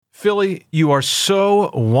Philly, you are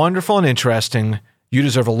so wonderful and interesting. You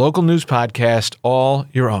deserve a local news podcast all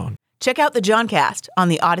your own. Check out the Johncast on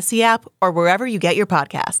the Odyssey app or wherever you get your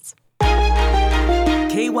podcasts.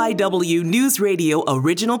 KYW News Radio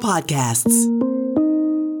original podcasts.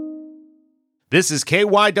 This is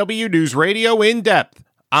KYW News Radio In Depth.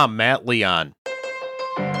 I'm Matt Leon.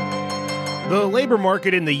 The labor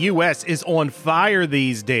market in the U.S. is on fire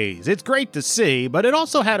these days. It's great to see, but it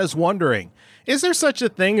also had us wondering, is there such a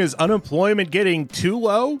thing as unemployment getting too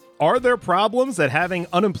low? Are there problems that having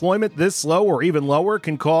unemployment this low or even lower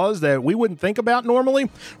can cause that we wouldn't think about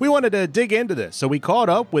normally? We wanted to dig into this, so we caught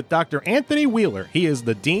up with Dr. Anthony Wheeler. He is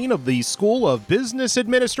the Dean of the School of Business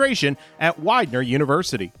Administration at Widener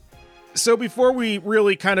University. So before we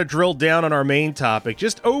really kind of drill down on our main topic,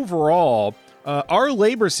 just overall, our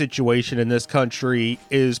labor situation in this country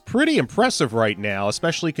is pretty impressive right now,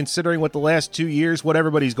 especially considering what the last 2 years, what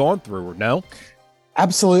everybody's gone through, no?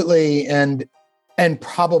 Absolutely, and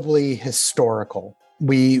probably historical.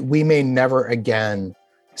 We may never again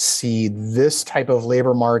see this type of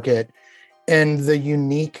labor market and the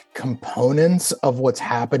unique components of what's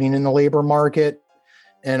happening in the labor market.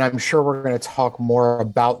 And I'm sure we're going to talk more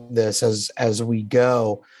about this as we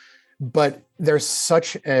go. But there's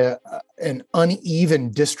such an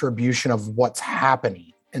uneven distribution of what's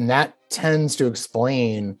happening. And that tends to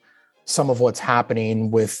explain some of what's happening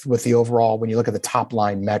with the overall, when you look at the top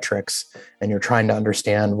line metrics and you're trying to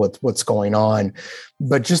understand what's going on.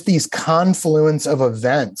 But just these confluence of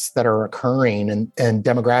events that are occurring and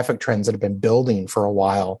demographic trends that have been building for a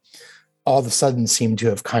while, all of a sudden seem to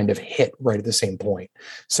have kind of hit right at the same point.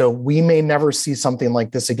 So we may never see something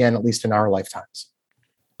like this again, at least in our lifetimes.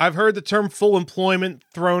 I've heard the term full employment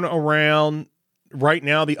thrown around. Right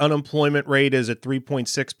now, the unemployment rate is at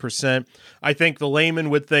 3.6%. I think the layman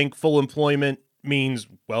would think full employment means,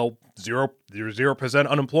 well, 0%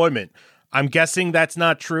 unemployment. I'm guessing that's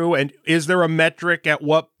not true. And is there a metric at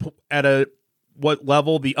what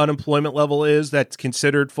level the unemployment level is that's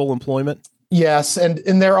considered full employment? Yes, and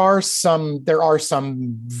there are some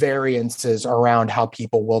variances around how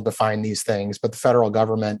people will define these things, but the federal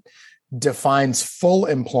government defines full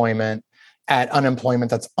employment at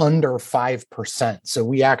unemployment that's under 5%. So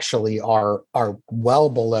we actually are well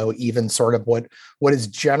below even sort of what is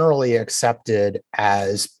generally accepted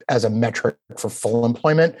as a metric for full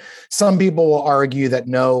employment. Some people will argue that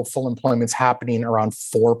no, full employment's happening around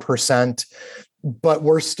 4%, but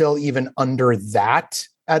we're still even under that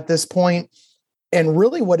at this point. And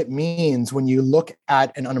really what it means when you look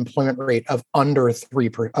at an unemployment rate of under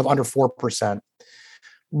 4%,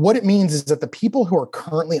 what it means is that the people who are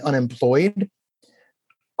currently unemployed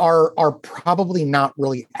are probably not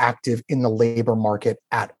really active in the labor market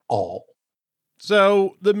at all.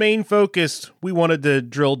 So the main focus we wanted to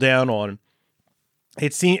drill down on,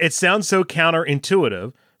 it sounds so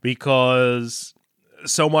counterintuitive because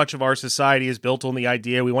so much of our society is built on the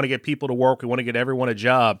idea we want to get people to work, we want to get everyone a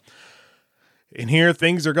job. And here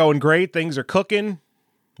things are going great, things are cooking,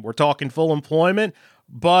 we're talking full employment,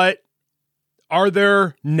 but are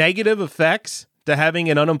there negative effects to having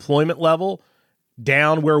an unemployment level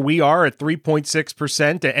down where we are at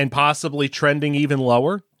 3.6% and possibly trending even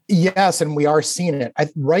lower? Yes, and we are seeing it.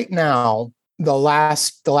 Right now, the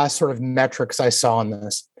last sort of metrics I saw on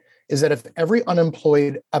this is that if every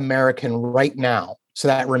unemployed American right now, so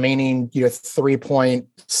that remaining 3.6,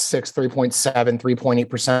 3.7,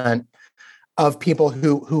 3.8% of people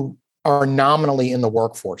who are nominally in the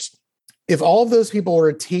workforce, if all of those people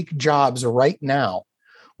were to take jobs right now,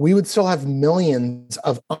 we would still have millions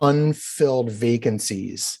of unfilled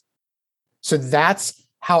vacancies. So that's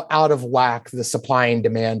how out of whack the supply and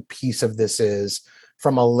demand piece of this is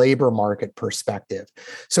from a labor market perspective.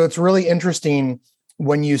 So it's really interesting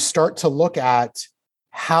when you start to look at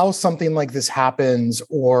how something like this happens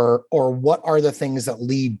or what are the things that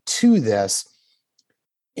lead to this.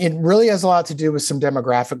 It really has a lot to do with some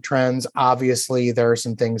demographic trends. Obviously, there are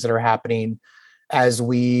some things that are happening as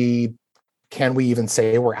can we even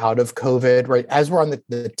say we're out of COVID, right? As we're on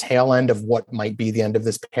the tail end of what might be the end of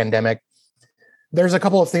this pandemic, there's a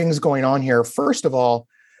couple of things going on here. First of all,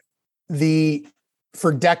 for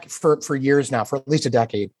years now, for at least a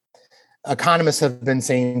decade, economists have been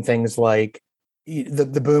saying things like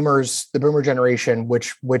the boomer generation,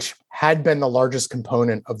 which had been the largest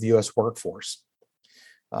component of the U.S. workforce,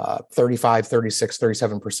 35, 36,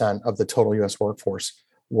 37% of the total U.S. workforce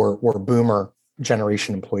were boomer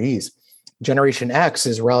generation employees. Generation X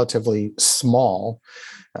is relatively small,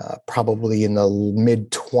 probably in the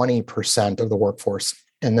mid 20% of the workforce.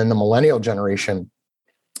 And then the millennial generation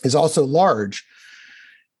is also large.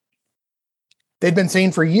 They've been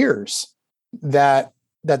saying for years that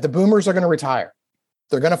that the boomers are going to retire.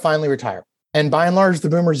 They're going to finally retire. And by and large, the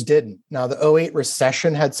boomers didn't. Now, the '08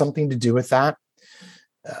 recession had something to do with that,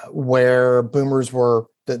 where boomers were,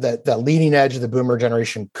 the leading edge of the boomer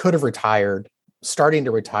generation could have retired, starting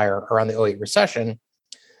to retire around the '08 recession.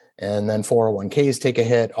 And then 401ks take a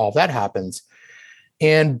hit, all that happens.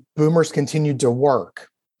 And boomers continued to work.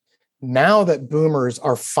 Now that boomers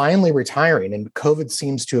are finally retiring, and COVID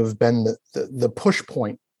seems to have been the push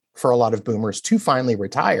point for a lot of boomers to finally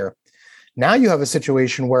retire, now you have a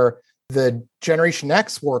situation where the Generation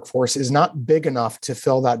X workforce is not big enough to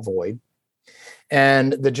fill that void.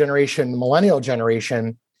 And the millennial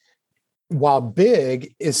generation, while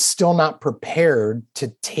big, is still not prepared to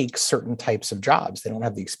take certain types of jobs. They don't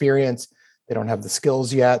have the experience. They don't have the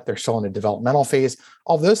skills yet. They're still in a developmental phase.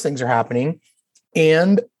 All those things are happening.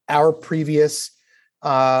 And our previous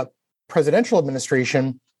presidential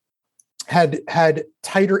administration had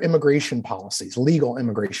tighter immigration policies, legal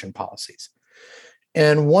immigration policies.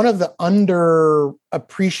 And one of the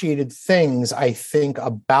underappreciated things, I think,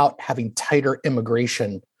 about having tighter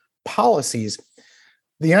immigration policies,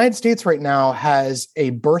 the United States right now has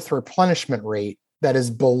a birth replenishment rate that is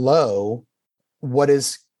below what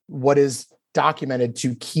is documented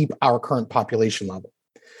to keep our current population level.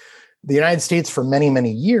 The United States, for many,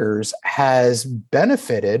 many years, has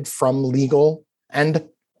benefited from legal and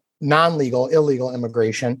non-legal, illegal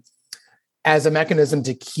immigration as a mechanism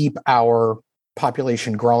to keep our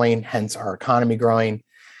population growing, hence our economy growing.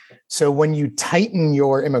 So when you tighten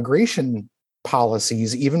your immigration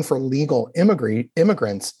policies, even for legal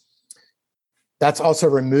immigrants, that's also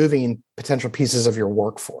removing potential pieces of your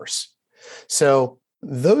workforce. So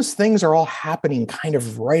those things are all happening kind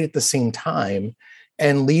of right at the same time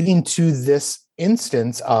and leading to this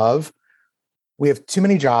instance of we have too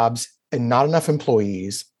many jobs and not enough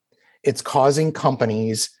employees. It's causing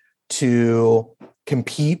companies to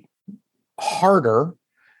compete harder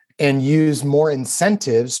and use more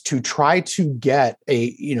incentives to try to get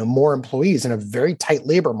more employees in a very tight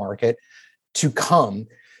labor market to come.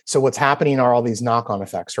 So what's happening are all these knock-on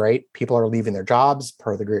effects, right? People are leaving their jobs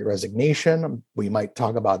per the Great Resignation. We might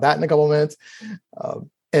talk about that in a couple of minutes.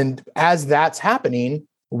 And as that's happening,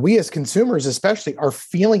 we as consumers especially are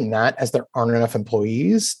feeling that as there aren't enough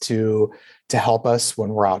employees to help us when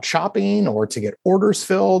we're out shopping or to get orders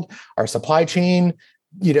filled. Our supply chain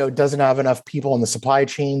doesn't have enough people in the supply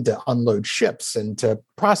chain to unload ships and to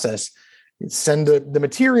process, send the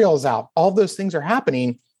materials out. All those things are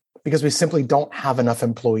happening because we simply don't have enough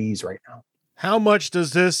employees right now. How much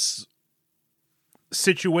does this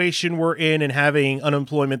situation we're in and having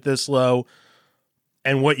unemployment this low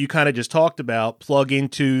and what you kind of just talked about plug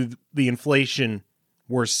into the inflation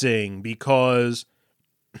we're seeing? Because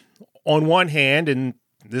on one hand, and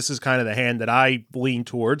this is kind of the hand that I lean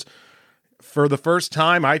towards, for the first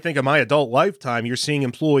time, I think, in my adult lifetime, you're seeing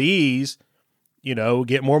employees,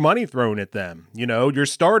 get more money thrown at them. You're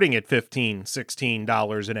starting at $15,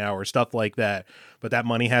 $16 an hour, stuff like that. But that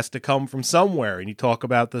money has to come from somewhere. And you talk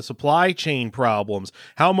about the supply chain problems.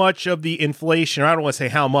 How much of the inflation, or I don't want to say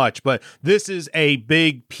how much, but this is a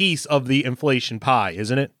big piece of the inflation pie,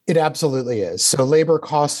 isn't it? It absolutely is. So labor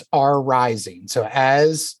costs are rising. So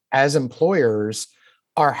as employers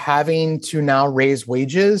are having to now raise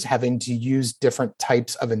wages, having to use different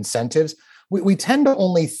types of incentives, we tend to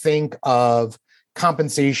only think of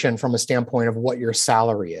compensation from a standpoint of what your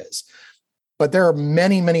salary is. But there are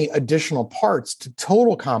many, many additional parts to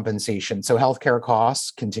total compensation. So healthcare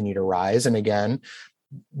costs continue to rise. And again,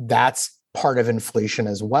 that's part of inflation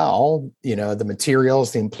as well. The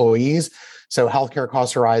materials, the employees. So healthcare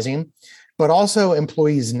costs are rising, but also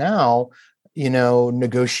employees now,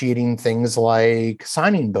 negotiating things like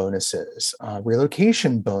signing bonuses,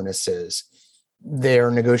 relocation bonuses.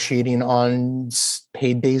 They're negotiating on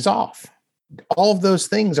paid days off. All of those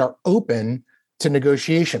things are open to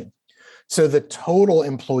negotiation. So the total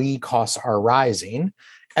employee costs are rising,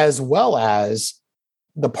 as well as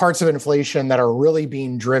the parts of inflation that are really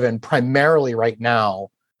being driven primarily right now.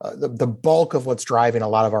 The bulk of what's driving a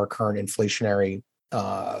lot of our current inflationary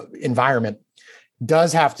environment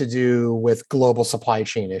does have to do with global supply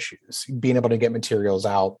chain issues, being able to get materials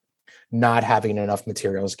out, not having enough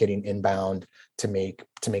materials getting inbound to make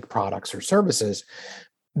products or services.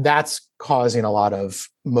 That's causing a lot of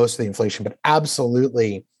most of the inflation, but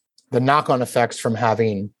absolutely the knock-on effects from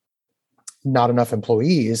having not enough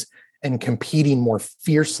employees and competing more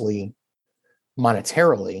fiercely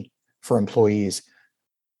monetarily for employees,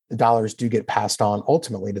 the dollars do get passed on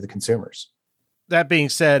ultimately to the consumers. That being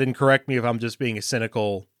said, and correct me if I'm just being a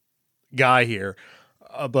cynical guy here,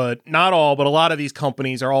 but not all, but a lot of these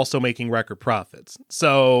companies are also making record profits.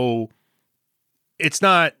 So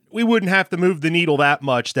we wouldn't have to move the needle that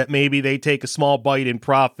much that maybe they take a small bite in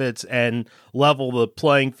profits and level the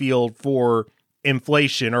playing field for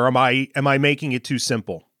inflation, or am I making it too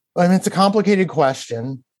simple? I mean, it's a complicated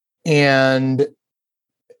question, and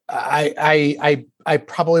I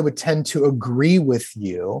probably would tend to agree with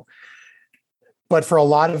you. But for a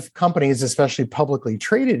lot of companies, especially publicly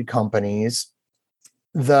traded companies,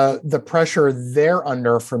 the pressure they're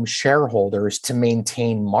under from shareholders to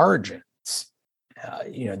maintain margins,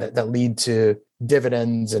 that lead to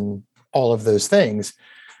dividends and all of those things,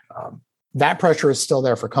 that pressure is still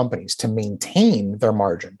there for companies to maintain their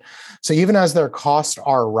margin. So even as their costs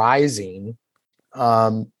are rising,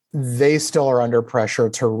 they still are under pressure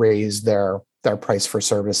to raise their price for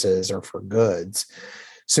services or for goods.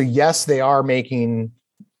 So yes, they are making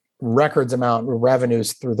records amount of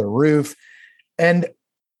revenues through the roof. And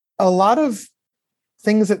a lot of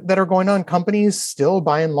things that are going on, companies still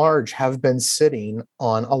by and large have been sitting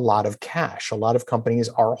on a lot of cash. A lot of companies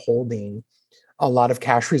are holding a lot of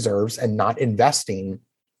cash reserves and not investing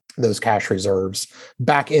those cash reserves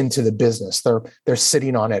back into the business. They're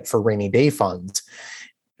sitting on it for rainy day funds.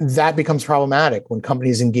 That becomes problematic when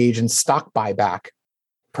companies engage in stock buyback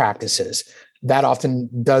practices. That often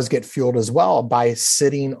does get fueled as well by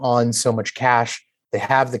sitting on so much cash. They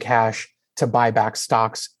have the cash to buy back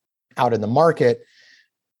stocks out in the market,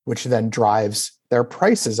 which then drives their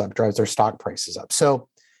prices up, drives their stock prices up. So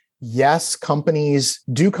yes, companies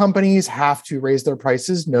have to raise their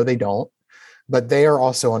prices? No, they don't. But they are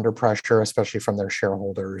also under pressure, especially from their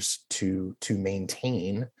shareholders, to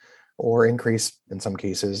maintain or increase, in some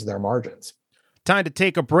cases, their margins. Time to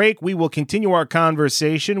take a break. We will continue our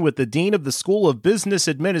conversation with the Dean of the School of Business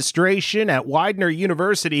Administration at Widener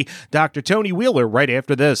University, Dr. Tony Wheeler, right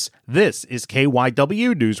after this. This is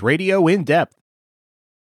KYW News Radio In Depth.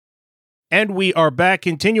 And we are back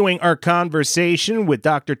continuing our conversation with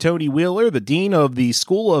Dr. Tony Wheeler, the Dean of the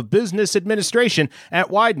School of Business Administration at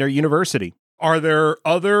Widener University. Are there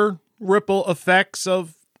other ripple effects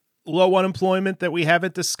of low unemployment that we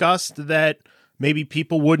haven't discussed that maybe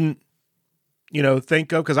people wouldn't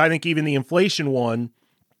think of? Because I think even the inflation one,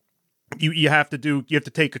 you have to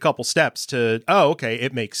take a couple steps to, okay,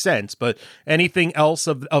 it makes sense. But anything else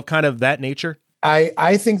of kind of that nature?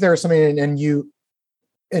 I think there's something, and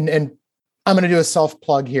I'm going to do a self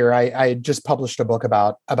plug here. I just published a book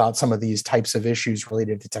about some of these types of issues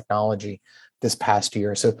related to technology this past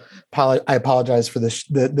year. So I apologize for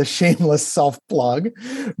the shameless self plug,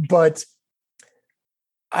 but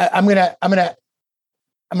I'm going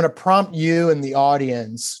to prompt you and the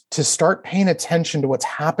audience to start paying attention to what's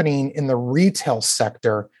happening in the retail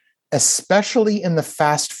sector, especially in the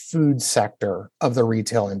fast food sector of the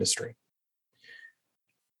retail industry.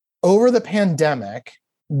 Over the pandemic,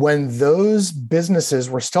 when those businesses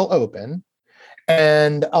were still open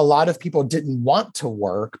and a lot of people didn't want to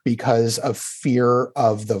work because of fear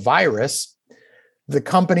of the virus, the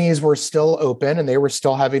companies were still open and they were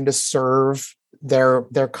still having to serve their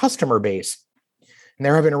customer base. And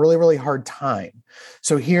they're having a really, really hard time.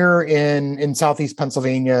 So here in Southeast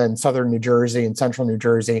Pennsylvania and Southern New Jersey and Central New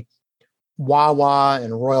Jersey, Wawa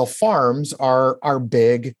and Royal Farms are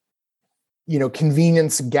big,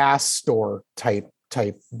 convenience gas store type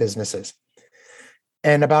businesses.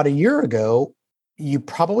 And about a year ago, you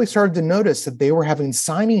probably started to notice that they were having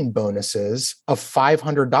signing bonuses of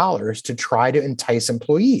 $500 to try to entice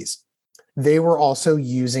employees. They were also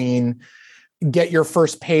using get your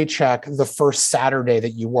first paycheck the first Saturday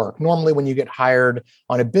that you work. Normally, when you get hired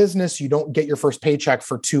on a business, you don't get your first paycheck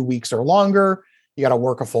for 2 weeks or longer. You got to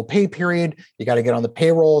work a full pay period. You got to get on the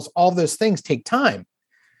payrolls. All those things take time.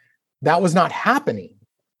 That was not happening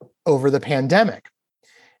over the pandemic.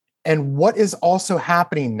 And what is also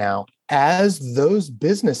happening now, as those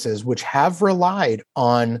businesses which have relied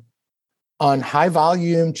on high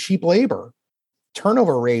volume, cheap labor,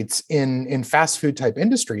 turnover rates in fast food type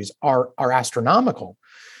industries are astronomical.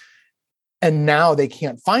 And now they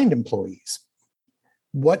can't find employees.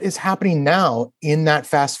 What is happening now in that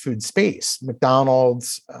fast food space?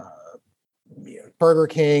 McDonald's, Burger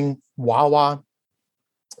King, Wawa,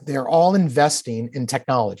 they're all investing in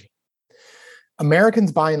technology.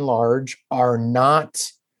 Americans, by and large, are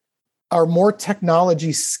more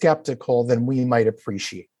technology skeptical than we might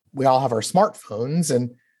appreciate. We all have our smartphones, and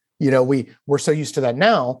we're so used to that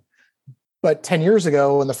now. But 10 years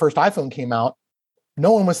ago, when the first iPhone came out,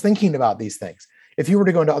 no one was thinking about these things. If you were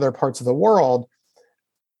to go into other parts of the world,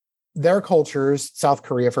 their cultures, South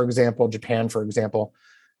Korea, for example, Japan, for example,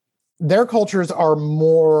 their cultures are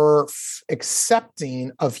more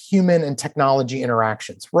accepting of human and technology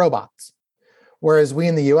interactions, robots. Whereas we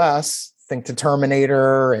in the US think to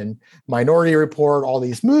Terminator and Minority Report, all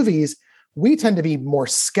these movies, we tend to be more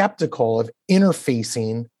skeptical of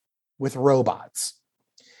interfacing with robots.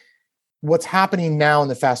 What's happening now in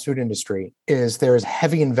the fast food industry is there's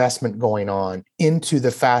heavy investment going on into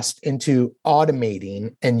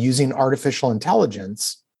automating and using artificial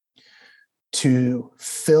intelligence to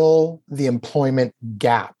fill the employment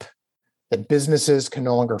gap, that businesses can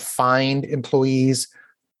no longer find employees.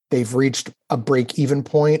 They've reached a break-even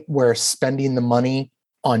point where spending the money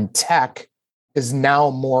on tech is now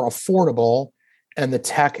more affordable, and the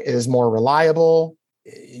tech is more reliable.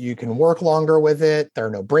 You can work longer with it. There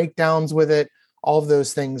are no breakdowns with it. All of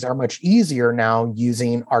those things are much easier now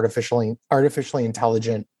using artificially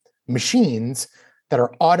intelligent machines that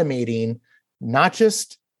are automating, not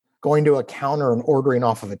just going to a counter and ordering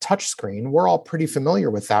off of a touch screen. We're all pretty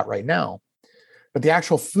familiar with that right now. But the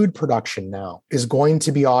actual food production now is going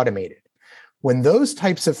to be automated. When those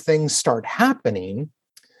types of things start happening,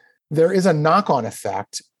 there is a knock-on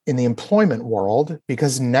effect in the employment world,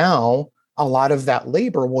 because now a lot of that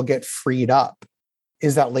labor will get freed up.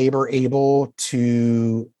 Is that labor able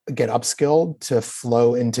to get upskilled to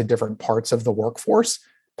flow into different parts of the workforce?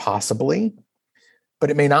 Possibly,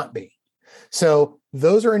 but it may not be. So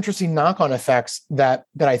those are interesting knock-on effects that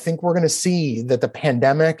I think we're going to see, that the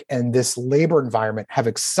pandemic and this labor environment have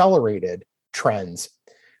accelerated trends.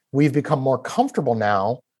 We've become more comfortable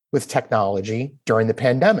now with technology during the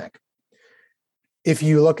pandemic. If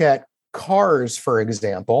you look at cars, for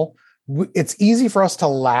example, it's easy for us to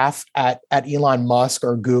laugh at Elon Musk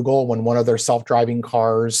or Google when one of their self-driving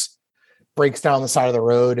cars breaks down the side of the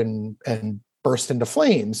road and bursts into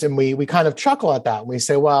flames. And we kind of chuckle at that. And we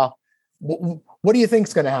say, well, what do you think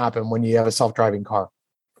is going to happen when you have a self-driving car?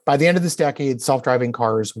 By the end of this decade, self-driving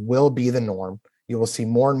cars will be the norm. You will see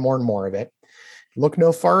more and more and more of it. Look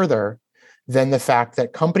no further than the fact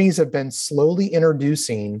that companies have been slowly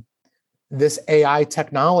introducing this AI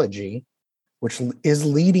technology, which is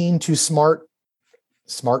leading to smart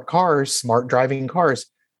cars, smart driving cars,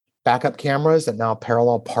 backup cameras that now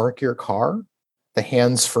parallel park your car, the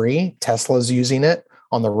hands-free. Tesla's using it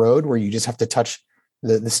on the road where you just have to touch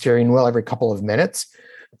the steering wheel every couple of minutes.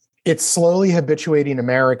 It's slowly habituating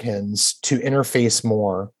Americans to interface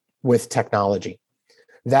more with technology.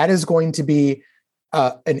 That is going to be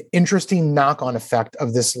an interesting knock-on effect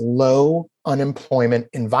of this low unemployment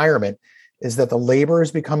environment, is that the labor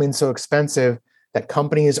is becoming so expensive that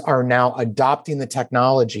companies are now adopting the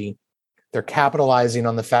technology. They're capitalizing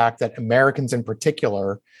on the fact that Americans in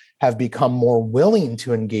particular have become more willing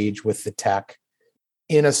to engage with the tech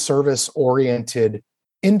in a service-oriented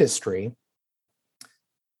industry.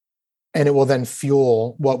 And it will then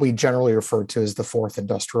fuel what we generally refer to as the fourth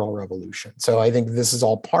industrial revolution. So I think this is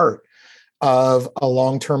all part of a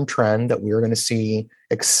long-term trend that we're going to see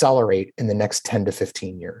accelerate in the next 10 to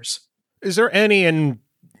 15 years. Is there any, and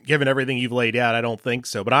given everything you've laid out, I don't think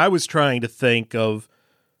so, but I was trying to think of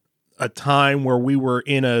a time where we were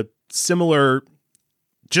in a similar,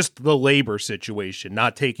 just the labor situation,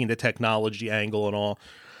 not taking the technology angle and all.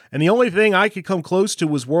 And the only thing I could come close to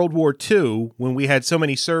was World War II, when we had so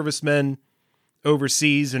many servicemen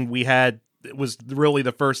overseas, and it was really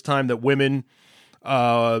the first time that women,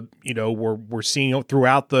 were seen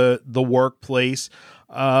throughout the workplace.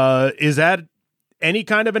 Is that any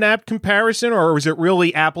kind of an apt comparison, or is it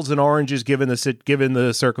really apples and oranges given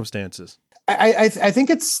the circumstances? I think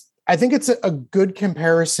it's a good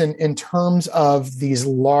comparison in terms of these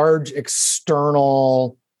large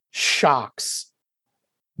external shocks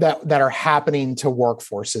that are happening to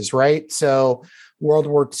workforces, right? So World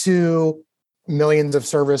War II, millions of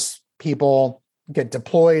service people get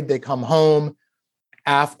deployed, they come home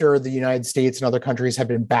after the United States and other countries have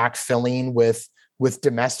been backfilling with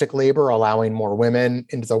domestic labor, allowing more women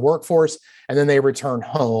into the workforce, and then they return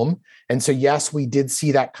home. And so, yes, we did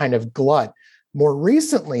see that kind of glut. More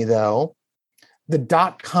recently, though, the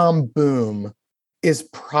dot-com boom is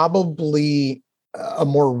probably a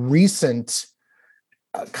more recent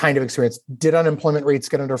kind of experience. Did unemployment rates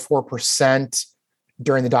get under 4%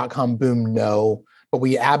 during the dot-com boom? No, but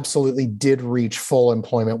we absolutely did reach full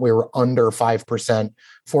employment. We were under 5%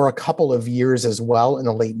 for a couple of years as well in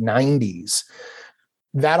the late 90s.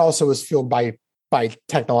 That also was fueled by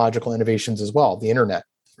technological innovations as well, the internet,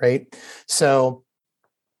 right? So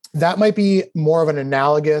that might be more of an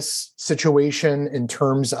analogous situation in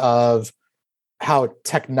terms of how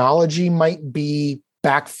technology might be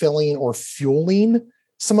backfilling or fueling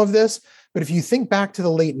some of this. But if you think back to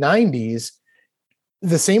the late 90s,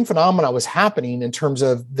 the same phenomena was happening in terms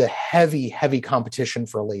of the heavy competition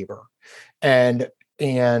for labor. And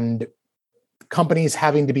companies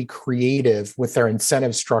having to be creative with their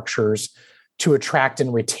incentive structures to attract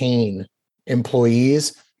and retain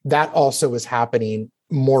employees. That also was happening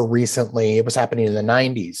more recently. It was happening in the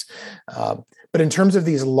 90s. But in terms of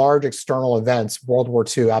these large external events, World War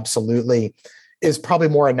II absolutely is probably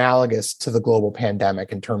more analogous to the global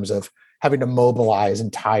pandemic in terms of having to mobilize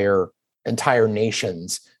entire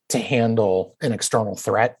nations to handle an external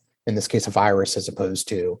threat, in this case a virus, as opposed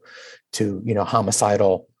to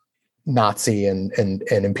homicidal Nazi and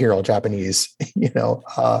Imperial Japanese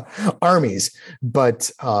armies.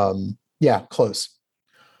 But close.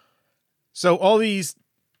 So all these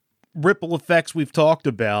ripple effects we've talked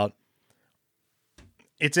about,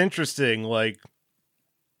 it's interesting, like,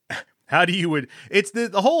 how do you it's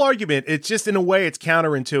the whole argument, it's just, in a way, it's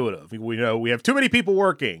counterintuitive. We know we have too many people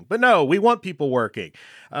working, but no, we want people working.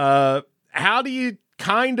 How do you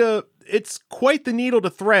it's quite the needle to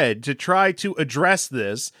thread to try to address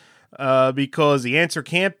this, because the answer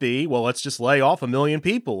can't be, well, let's just lay off 1 million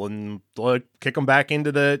people and kick them back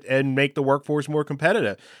and make the workforce more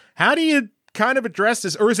competitive. How do you kind of address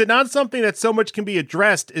this? Or is it not something that so much can be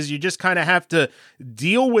addressed as you just kind of have to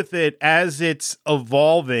deal with it as it's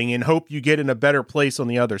evolving and hope you get in a better place on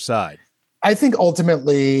the other side? I think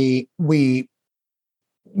ultimately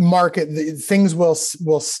things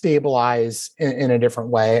will stabilize in a different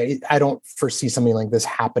way. I don't foresee something like this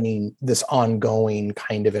happening, this ongoing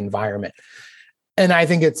kind of environment. And I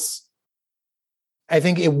think it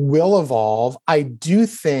will evolve. I do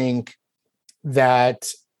think that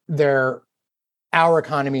our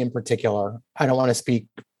economy in particular, I don't want to speak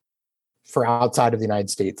for outside of the United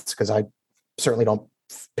States, because I certainly don't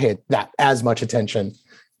pay that as much attention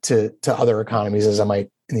to other economies as I might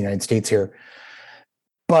in the United States here.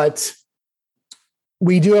 But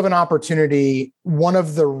we do have an opportunity. One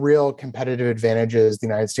of the real competitive advantages the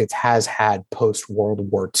United States has had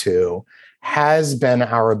post-World War II has been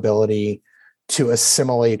our ability to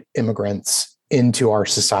assimilate immigrants into our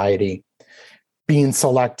society, being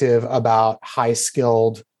selective about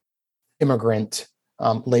high-skilled immigrant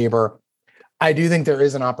labor. I do think there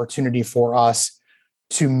is an opportunity for us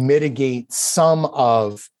to mitigate some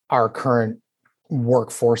of our current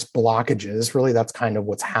workforce blockages. Really, that's kind of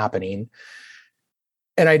what's happening.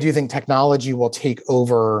 And I do think technology will take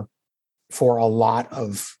over for a lot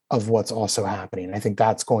of what's also happening. I think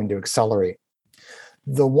that's going to accelerate.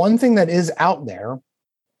 The one thing that is out there,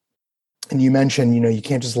 and you mentioned, you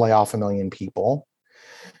can't just lay off 1 million people.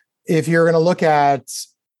 If you're going to look at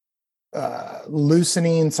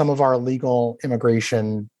loosening some of our legal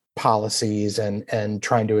immigration policies and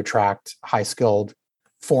trying to attract high-skilled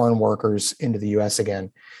foreign workers into the U.S.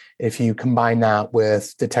 again, if you combine that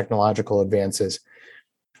with the technological advances,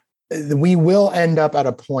 we will end up at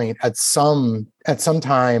a point at some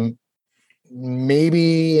time,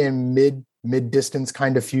 maybe in mid-distance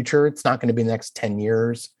kind of future. It's not going to be the next 10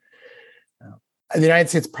 years. The United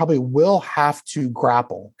States probably will have to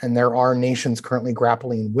grapple, and there are nations currently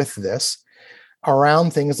grappling with this,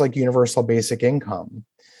 around things like universal basic income,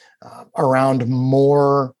 around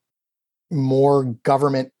more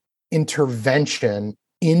government intervention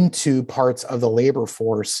into parts of the labor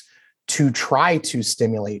force to try to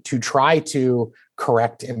stimulate, to try to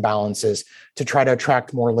correct imbalances, to try to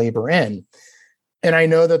attract more labor in. And I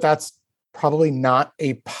know that that's probably not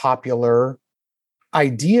a popular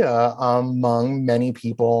idea among many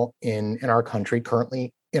people in our country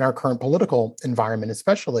currently, in our current political environment,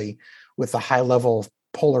 especially with the high level of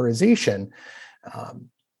polarization.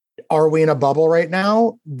 Are we in a bubble right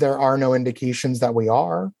now? There are no indications that we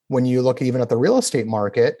are. When you look even at the real estate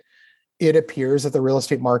market, it appears that the real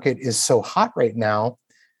estate market is so hot right now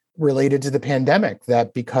related to the pandemic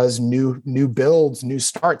that because new builds, new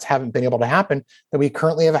starts haven't been able to happen, that we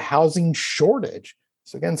currently have a housing shortage.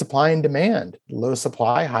 So again, supply and demand, low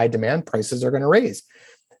supply, high demand, prices are going to raise.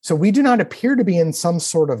 So we do not appear to be in some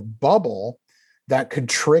sort of bubble that could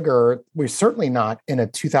trigger, we're certainly not in a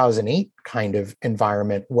 2008 kind of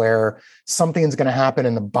environment where something's going to happen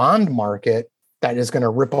in the bond market that is going to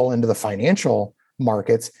ripple into the financial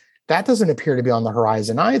markets. That doesn't appear to be on the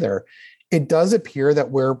horizon either. It does appear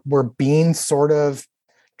that we're being sort of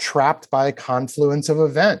trapped by a confluence of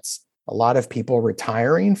events. A lot of people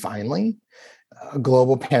retiring finally, a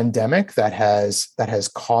global pandemic that has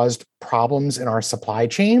caused problems in our supply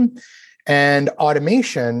chain, and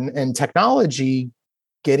automation and technology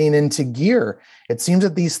getting into gear. It seems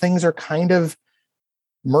that these things are kind of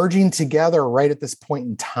merging together right at this point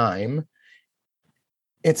in time.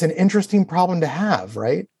 It's an interesting problem to have,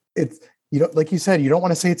 right? It's, like you said, you don't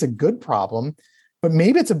want to say it's a good problem, but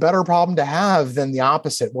maybe it's a better problem to have than the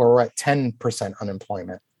opposite, where we're at 10%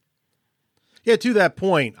 unemployment. Yeah, to that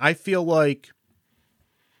point, I feel like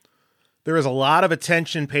There is a lot of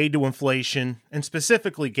attention paid to inflation and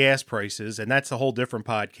specifically gas prices, and that's a whole different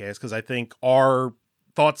podcast because I think our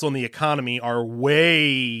thoughts on the economy are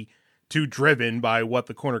way too driven by what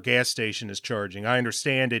the corner gas station is charging. I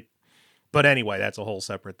understand it, but anyway, that's a whole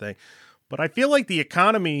separate thing. But I feel like the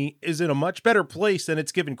economy is in a much better place than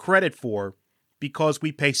it's given credit for because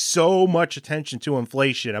we pay so much attention to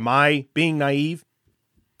inflation. Am I being naive?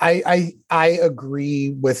 I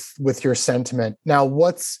agree with your sentiment. Now,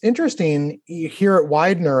 what's interesting here at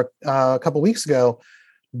Widener a couple weeks ago,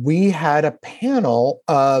 we had a panel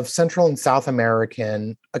of Central and South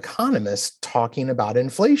American economists talking about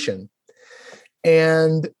inflation.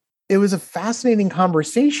 And it was a fascinating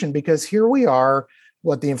conversation because here we are,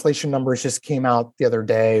 what the inflation numbers just came out the other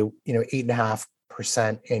day, 8.5%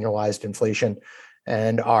 annualized inflation.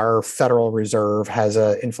 And our Federal Reserve has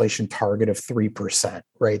an inflation target of 3%,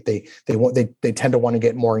 right? They tend to want to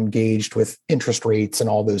get more engaged with interest rates and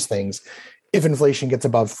all those things if inflation gets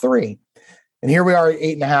above 3%. And here we are at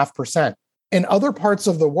 8.5%. In other parts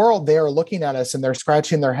of the world, they are looking at us and they're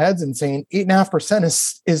scratching their heads and saying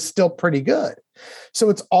 8.5% is still pretty good.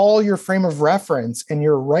 So it's all your frame of reference. And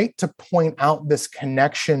you're right to point out this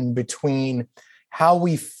connection between how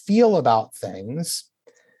we feel about things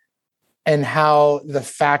and how the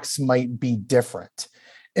facts might be different.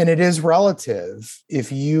 And it is relative.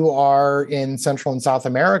 If you are in Central and South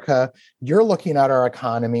America, you're looking at our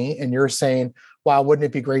economy and you're saying, wow, wouldn't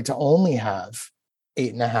it be great to only have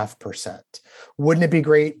 8.5%? Wouldn't it be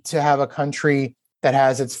great to have a country that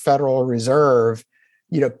has its Federal Reserve,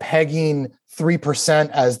 pegging 3%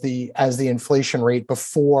 as the inflation rate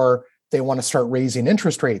before they want to start raising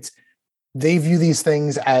interest rates? They view these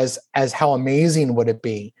things as how amazing would it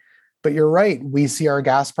be? But you're right. We see our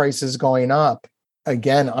gas prices going up,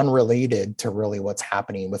 again, unrelated to really what's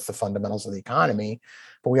happening with the fundamentals of the economy.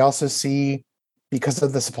 But we also see, because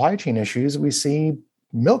of the supply chain issues, we see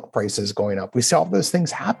milk prices going up. We see all those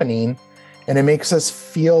things happening, and it makes us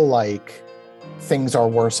feel like things are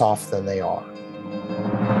worse off than they are.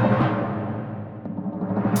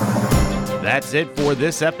 That's it for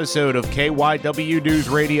this episode of KYW News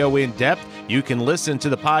Radio In Depth. You can listen to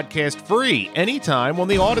the podcast free anytime on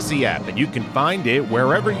the Odyssey app, and you can find it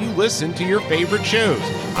wherever you listen to your favorite shows.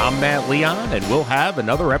 I'm Matt Leon, and we'll have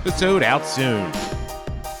another episode out soon.